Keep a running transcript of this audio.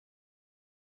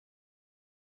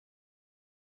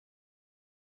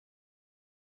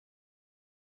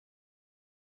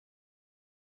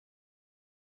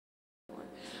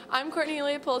I'm Courtney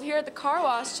Leopold here at the car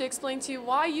wash to explain to you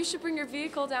why you should bring your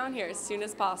vehicle down here as soon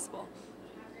as possible.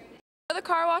 The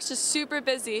car wash is super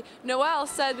busy. Noel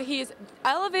said that he's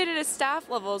elevated his staff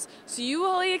levels, so you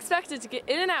will be expected to get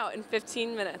in and out in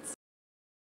 15 minutes.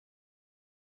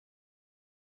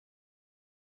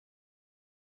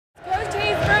 Coach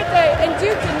Hayes' birthday, and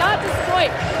Duke did not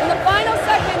disappoint. In the final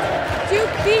seconds,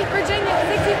 Duke beat Virginia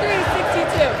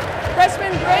 63-62.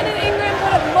 Freshman Brandon Ingram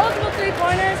put up multiple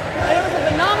three-pointers, and it was a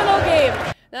phenomenal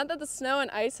game. Now that the snow and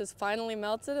ice has finally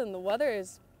melted and the weather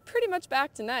is pretty much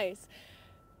back to nice,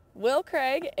 Will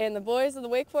Craig and the boys of the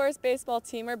Wake Forest baseball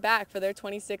team are back for their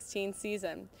 2016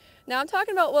 season. Now I'm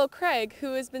talking about Will Craig,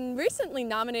 who has been recently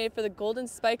nominated for the Golden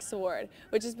Spikes Award,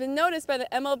 which has been noticed by the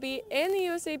MLB and the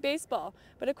USA Baseball.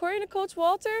 But according to Coach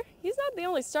Walter, he's not the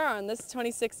only star on this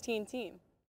 2016 team.